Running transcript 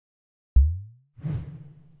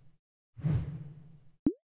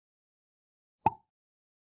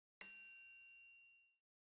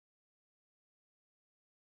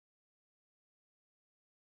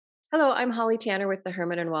Hello, I'm Holly Tanner with the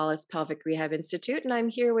Herman and Wallace Pelvic Rehab Institute, and I'm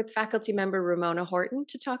here with faculty member Ramona Horton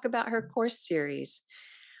to talk about her course series.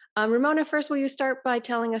 Ramona, first, will you start by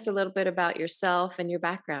telling us a little bit about yourself and your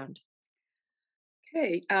background?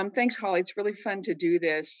 Hey, thanks, Holly. It's really fun to do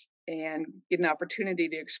this and get an opportunity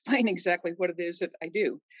to explain exactly what it is that I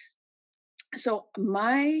do. So,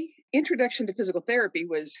 my introduction to physical therapy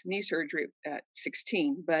was knee surgery at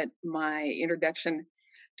 16, but my introduction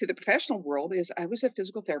to the professional world is I was a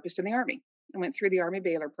physical therapist in the Army. I went through the Army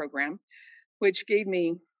Baylor program, which gave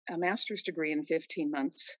me a master's degree in 15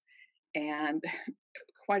 months and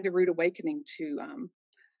quite a rude awakening to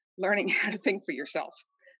learning how to think for yourself.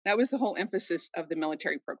 That was the whole emphasis of the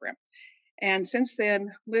military program. And since then,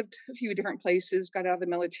 lived a few different places, got out of the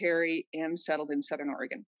military, and settled in Southern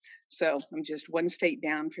Oregon. So I'm just one state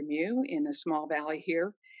down from you in a small valley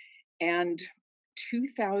here. And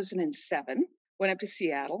 2007, went up to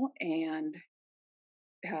Seattle and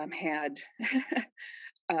had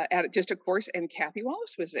at just a course, and Kathy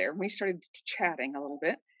Wallace was there. We started chatting a little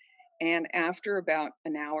bit. And after about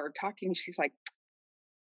an hour talking, she's like,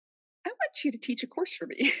 I want you to teach a course for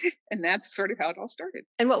me. And that's sort of how it all started.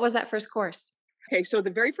 And what was that first course? Okay, so the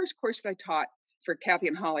very first course that I taught for Kathy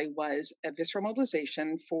and Holly was a visceral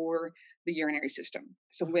mobilization for the urinary system.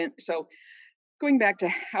 So going back to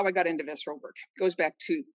how I got into visceral work goes back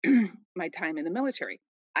to my time in the military.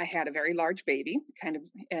 I had a very large baby, kind of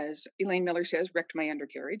as Elaine Miller says, wrecked my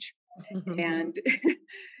undercarriage. And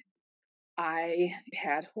I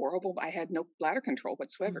had no bladder control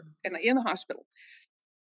whatsoever and in the hospital.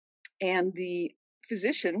 And the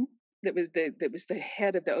physician that was the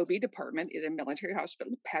head of the OB department in a military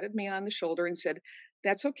hospital patted me on the shoulder and said,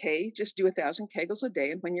 "That's okay. Just do 1,000 kegels a day,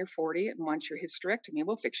 and when you're 40 and want your hysterectomy,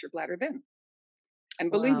 we'll fix your bladder then." And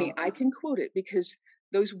believe me, Wow. I can quote it because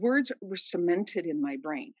those words were cemented in my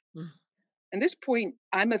brain. At this point,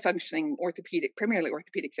 I'm a functioning primarily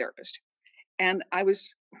orthopedic therapist, and I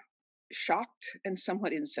was shocked and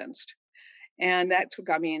somewhat incensed. And that's what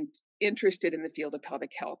got me interested in the field of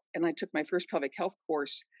pelvic health. And I took my first pelvic health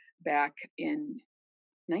course back in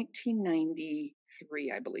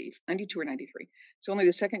 1993, I believe, 92 or 93. It's only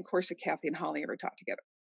the second course that Kathy and Holly ever taught together.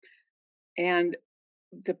 And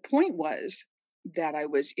the point was that I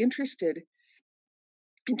was interested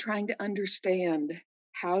in trying to understand,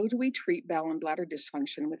 how do we treat bowel and bladder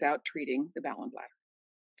dysfunction without treating the bowel and bladder?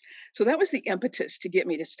 So that was the impetus to get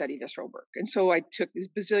me to study visceral work. And so I took these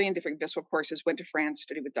bazillion different visceral courses, went to France,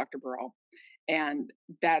 studied with Dr. Burrell, and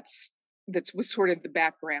that was sort of the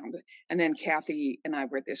background. And then Kathy and I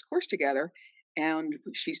were at this course together, and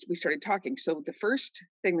we started talking. So the first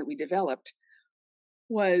thing that we developed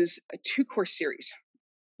was a 2-course series: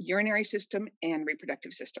 urinary system and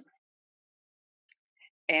reproductive system.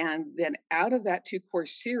 And then out of that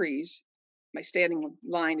 2-course series, my standing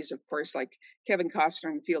line is, of course, like Kevin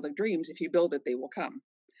Costner in the Field of Dreams: if you build it, they will come.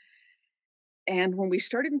 And when we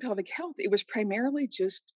started in pelvic health, it was primarily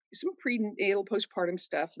just some prenatal, postpartum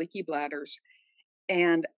stuff, leaky bladders.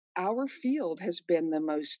 And our field has been the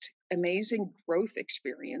most amazing growth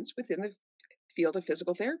experience within the field of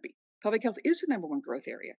physical therapy. Pelvic health is the number one growth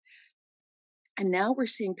area. And now we're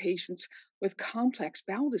seeing patients with complex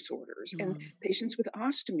bowel disorders and Mm. patients with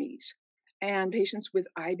ostomies and patients with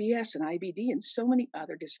IBS and IBD and so many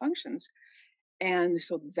other dysfunctions. And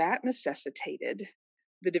so that necessitated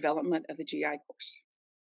the development of the GI course.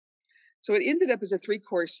 So it ended up as a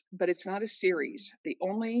 3-course, but it's not a series. The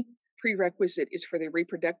only prerequisite is for the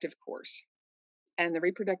reproductive course. And the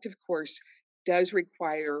reproductive course does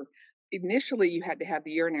require, initially, you had to have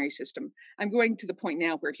the urinary system. I'm going to the point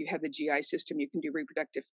now where if you have the GI system, you can do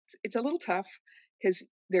reproductive. It's a little tough because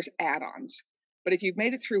there's add ons. But if you've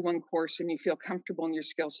made it through one course and you feel comfortable in your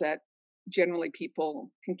skill set, generally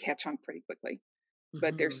people can catch on pretty quickly.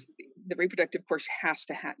 But Mhm. there's the reproductive course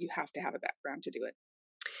you have to have a background to do it.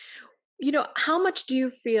 How much do you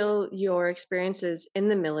feel your experiences in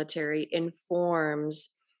the military informs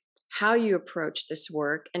how you approach this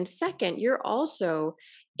work? And second, you're also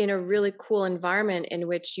in a really cool environment in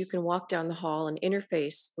which you can walk down the hall and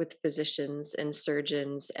interface with physicians and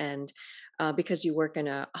surgeons, and because you work in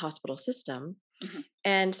a hospital system. Mhm.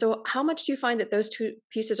 And so, how much do you find that those two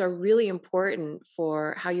pieces are really important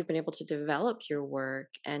for how you've been able to develop your work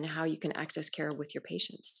and how you can access care with your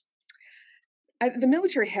patients? The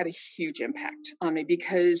military had a huge impact on me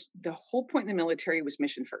because the whole point in the military was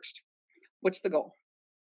mission first. What's the goal?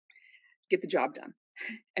 Get the job done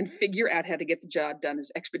and figure out how to get the job done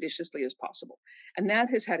as expeditiously as possible. And that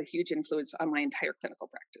has had a huge influence on my entire clinical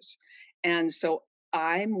practice. And so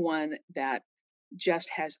I'm one that just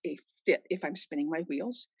has a fit if I'm spinning my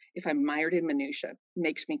wheels, if I'm mired in minutia,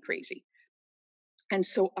 makes me crazy. And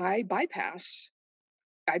so I bypass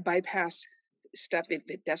stuff if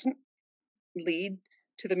it doesn't lead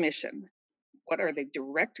to the mission. What are the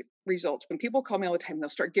direct results? When people call me all the time, they'll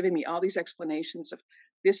start giving me all these explanations of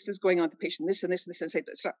this is going on with the patient, this and this and this, and say,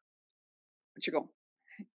 stop. But you go,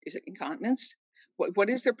 is it incontinence? What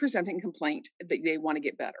is their presenting complaint that they want to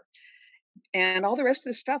get better? And all the rest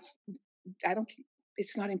of the stuff, I don't,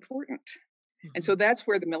 it's not important. And so Mhm. that's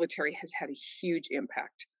where the military has had a huge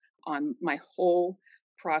impact on my whole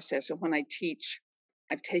process. And when I teach,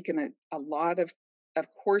 I've taken a lot of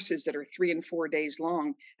courses that are 3 and 4 days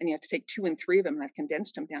long, and you have to take 2 and 3 of them, and I've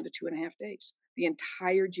condensed them down to 2.5 days. The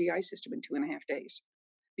entire GI system in 2.5 days,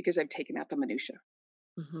 because I've taken out the minutia.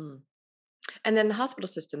 Mhm. And then the hospital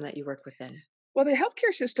system that you work within. Well, the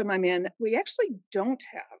healthcare system I'm in, we actually don't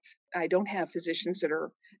have. I don't have physicians that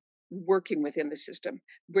are working within the system,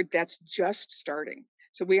 but that's just starting.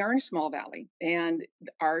 So we are in a small valley, and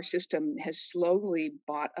our system has slowly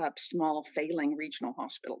bought up small, failing regional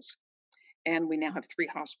hospitals. And we now have 3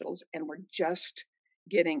 hospitals, and we're just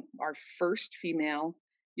getting our first female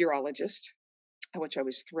urologist, which I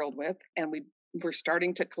was thrilled with. And we're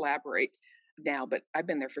starting to collaborate now, but I've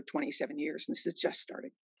been there for 27 years, and this is just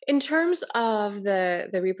starting. In terms of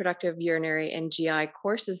the reproductive, urinary, and GI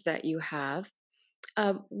courses that you have,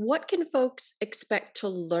 what can folks expect to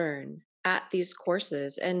learn at these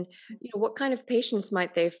courses? And what kind of patients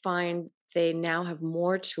might they find they now have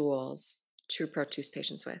more tools to approach these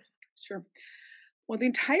patients with? Sure. Well, the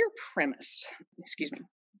entire premise, excuse me,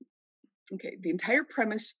 okay, the entire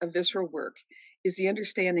premise of visceral work is the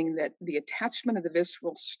understanding that the attachment of the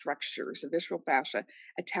visceral structures, the visceral fascia,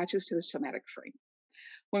 attaches to the somatic frame.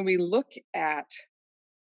 When we look at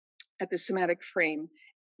the somatic frame,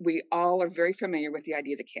 we all are very familiar with the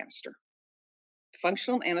idea of the canister,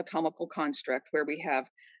 functional anatomical construct where we have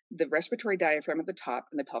the respiratory diaphragm at the top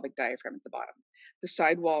and the pelvic diaphragm at the bottom. The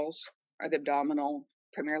side walls are the abdominal,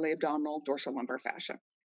 primarily abdominal dorsal lumbar fascia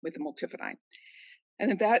with the multifidi.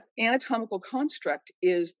 And that anatomical construct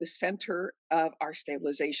is the center of our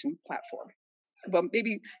stabilization platform. Well, maybe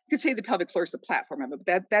you could say the pelvic floor is the platform of it,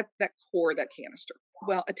 but that core, that canister.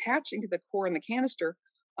 Well, attaching to the core and the canister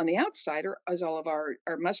on the outside is all of our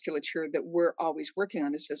musculature that we're always working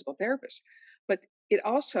on as physical therapists. But it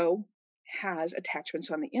also has attachments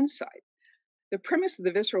on the inside. The premise of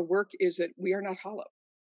the visceral work is that we are not hollow,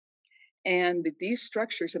 and that these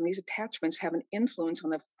structures and these attachments have an influence on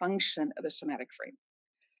the function of the somatic frame.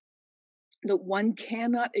 That one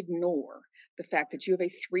cannot ignore the fact that you have a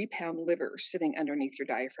 3-pound liver sitting underneath your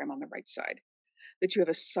diaphragm on the right side, that you have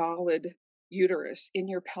a solid uterus in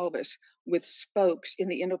your pelvis with spokes in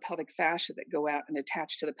the endo-pelvic fascia that go out and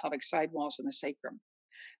attach to the pelvic sidewalls and the sacrum,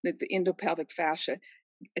 that the endo-pelvic fascia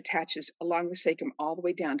attaches along the sacrum all the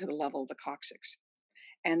way down to the level of the coccyx.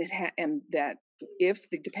 And and that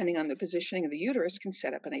depending on the positioning of the uterus, can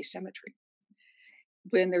set up an asymmetry.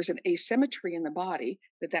 When there's an asymmetry in the body,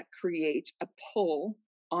 that creates a pull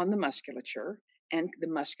on the musculature, and the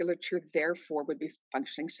musculature therefore would be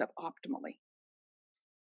functioning suboptimally.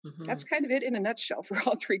 That's Mhm. kind of it in a nutshell for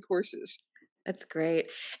all 3 courses. That's great.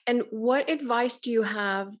 And what advice do you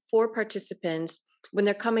have for participants when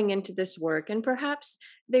they're coming into this work? And perhaps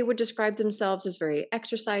they would describe themselves as very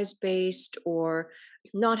exercise based or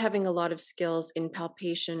not having a lot of skills in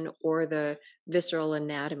palpation or the visceral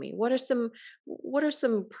anatomy. What are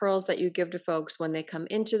some pearls that you give to folks when they come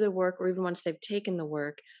into the work or even once they've taken the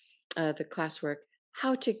work, the classwork,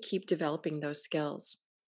 how to keep developing those skills?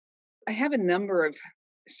 I have a number of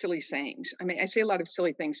silly sayings. I mean, I say a lot of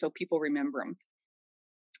silly things so people remember them.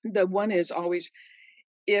 The one is always,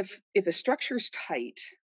 if the structure's tight,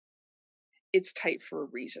 it's tight for a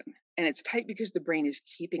reason. And it's tight because the brain is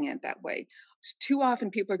keeping it that way. Too often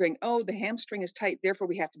people are going, oh, the hamstring is tight, therefore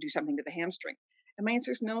we have to do something to the hamstring. And my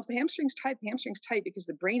answer is no, if the hamstring's tight because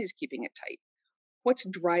the brain is keeping it tight. What's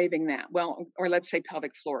driving that? Well, or let's say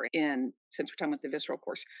pelvic floor since we're talking about the visceral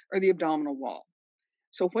course, or the abdominal wall.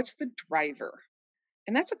 So what's the driver?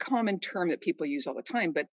 And that's a common term that people use all the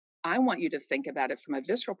time, but I want you to think about it from a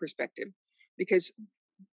visceral perspective, because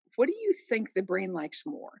what do you think the brain likes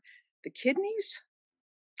more? The kidneys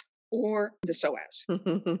or the psoas?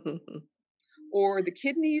 Or the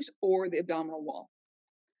kidneys or the abdominal wall?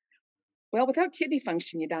 Well, without kidney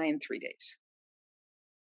function, you die in 3 days.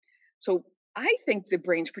 So I think the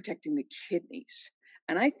brain's protecting the kidneys.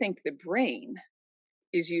 And I think the brain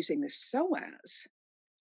is using the psoas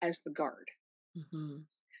as the guard. Mhm.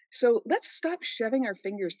 So let's stop shoving our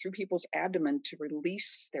fingers through people's abdomen to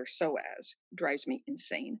release their psoas. Drives me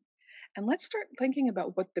insane. And let's start thinking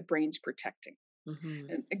about what the brain's protecting. Hmm.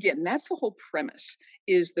 And again, that's the whole premise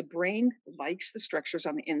is the brain likes the structures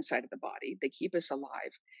on the inside of the body. They keep us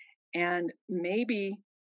alive. And maybe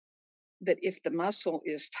that if the muscle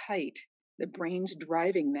is tight, the brain's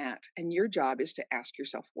driving that. And your job is to ask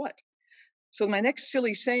yourself what. So my next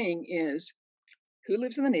silly saying is who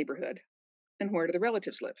lives in the neighborhood and where do the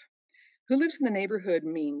relatives live? Who lives in the neighborhood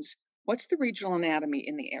means what's the regional anatomy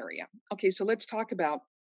in the area? Okay, so let's talk about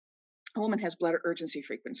a woman has bladder urgency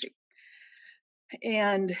frequency.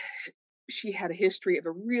 And she had a history of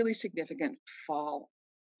a really significant fall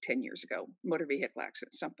 10 years ago, motor vehicle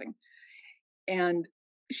accident, something. And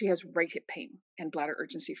she has right hip pain and bladder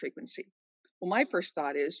urgency frequency. Well, my first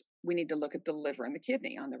thought is we need to look at the liver and the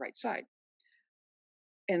kidney on the right side.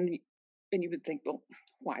 And and you would think, well,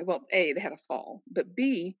 why? Well, A, they had a fall, but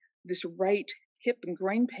B, this right hip and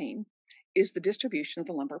groin pain is the distribution of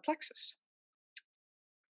the lumbar plexus.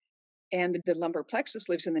 And the lumbar plexus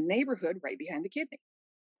lives in the neighborhood right behind the kidney.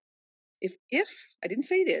 If I didn't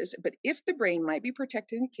say it is, but if the brain might be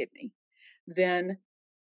protecting the kidney, then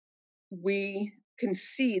we can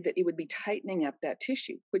see that it would be tightening up that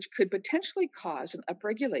tissue, which could potentially cause an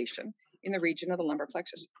upregulation in the region of the lumbar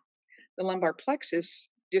plexus. The lumbar plexus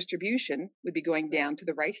distribution would be going down to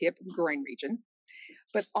the right hip and groin region,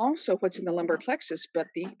 but also what's in the lumbar plexus, but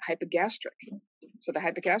the hypogastric. So the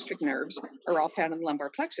hypogastric nerves are all found in the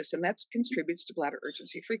lumbar plexus, and that contributes to bladder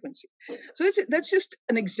urgency frequency. So that's just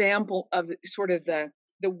an example of sort of the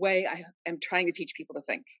way I am trying to teach people to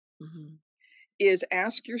think. Hmm. Is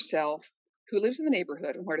ask yourself who lives in the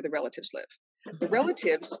neighborhood and where do the relatives live? The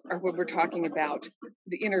relatives are what we're talking about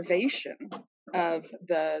the innervation of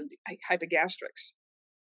the hypogastrics.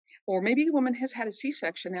 Or maybe a woman has had a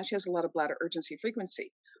C-section, now she has a lot of bladder urgency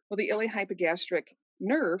frequency. Well, the iliohypogastric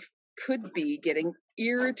nerve could be getting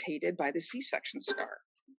irritated by the C-section scar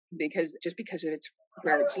because of its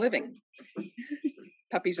where it's living.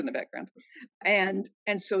 Puppies in the background. And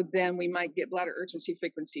so then we might get bladder urgency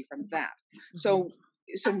frequency from that. So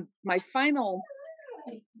the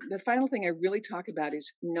final thing I really talk about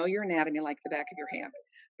is know your anatomy like the back of your hand.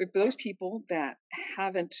 For those people that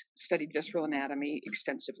haven't studied visceral anatomy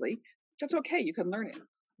extensively, that's okay. You can learn it.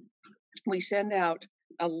 We send out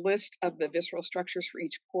a list of the visceral structures for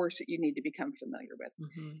each course that you need to become familiar with,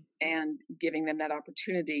 and giving them that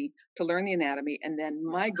opportunity to learn the anatomy. And then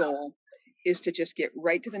my goal is to just get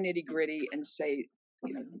right to the nitty gritty and say,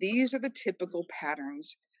 these are the typical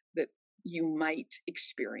patterns that you might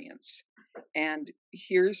experience. And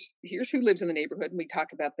here's who lives in the neighborhood. And we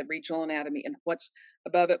talk about the regional anatomy and what's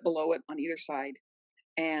above it, below it, on either side.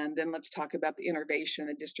 And then let's talk about the innervation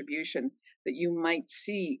and distribution that you might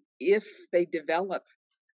see if they develop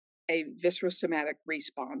a viscerosomatic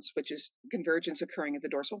response, which is convergence occurring at the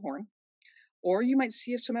dorsal horn, or you might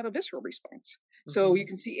see a somatovisceral response. So you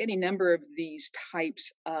can see any number of these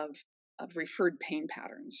types of referred pain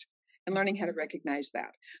patterns and learning how to recognize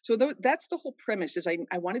that. So that's the whole premise is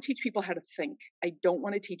I want to teach people how to think. I don't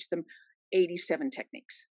want to teach them 87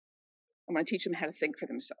 techniques. I want to teach them how to think for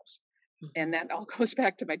themselves. And that all goes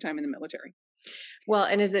back to my time in the military. Well,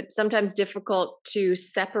 and is it sometimes difficult to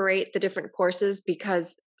separate the different courses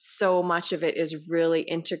because so much of it is really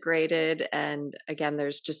integrated? And again,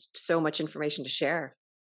 there's just so much information to share.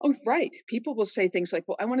 Oh, right. People will say things like,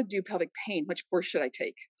 well, I want to do pelvic pain. Which course should I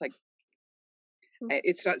take? It's like,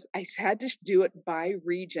 it's not, I had to do it by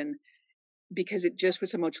region because it just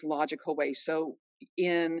was a much logical way. So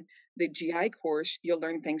in the GI course, you'll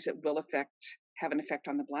learn things that will have an effect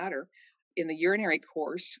on the bladder. In the urinary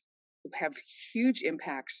course, have huge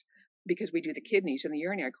impacts because we do the kidneys in the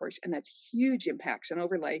urinary course, and that's huge impacts and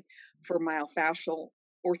overlay for myofascial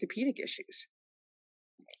orthopedic issues.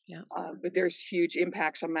 Yeah. But there's huge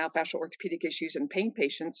impacts on myofascial orthopedic issues in pain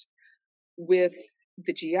patients with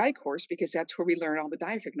the GI course because that's where we learn all the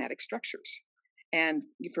diaphragmatic structures. And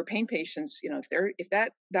for pain patients, if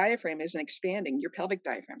that diaphragm isn't expanding, your pelvic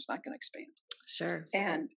diaphragm's not going to expand. Sure.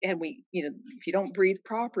 And we, if you don't breathe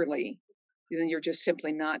properly, then you're just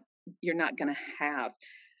simply you're not going to have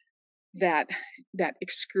that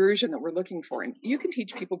excursion that we're looking for. And you can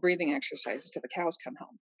teach people breathing exercises till the cows come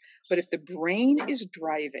home. But if the brain is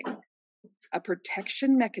driving a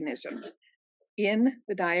protection mechanism in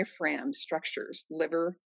the diaphragm structures,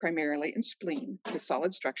 liver primarily and spleen, the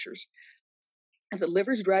solid structures, if the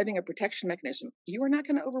liver's driving a protection mechanism, you are not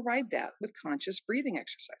going to override that with conscious breathing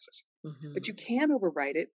exercises. But you can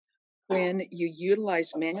override it when you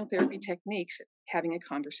utilize manual therapy techniques, having a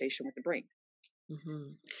conversation with the brain.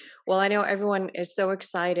 Well, I know everyone is so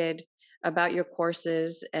excited about your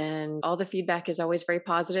courses, and all the feedback is always very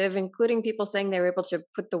positive, including people saying they were able to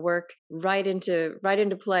put the work right into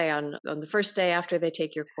play on the first day after they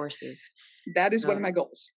take your courses. That is one of So, my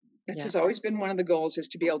goals. This yeah. has always been one of the goals, is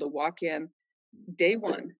to be able to walk in day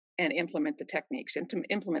one and implement the techniques, and to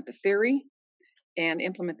implement the theory and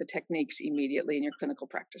implement the techniques immediately in your clinical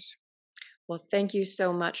practice. Well, thank you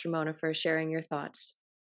so much, Ramona, for sharing your thoughts.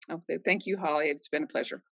 Okay, thank you, Holly. It's been a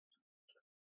pleasure.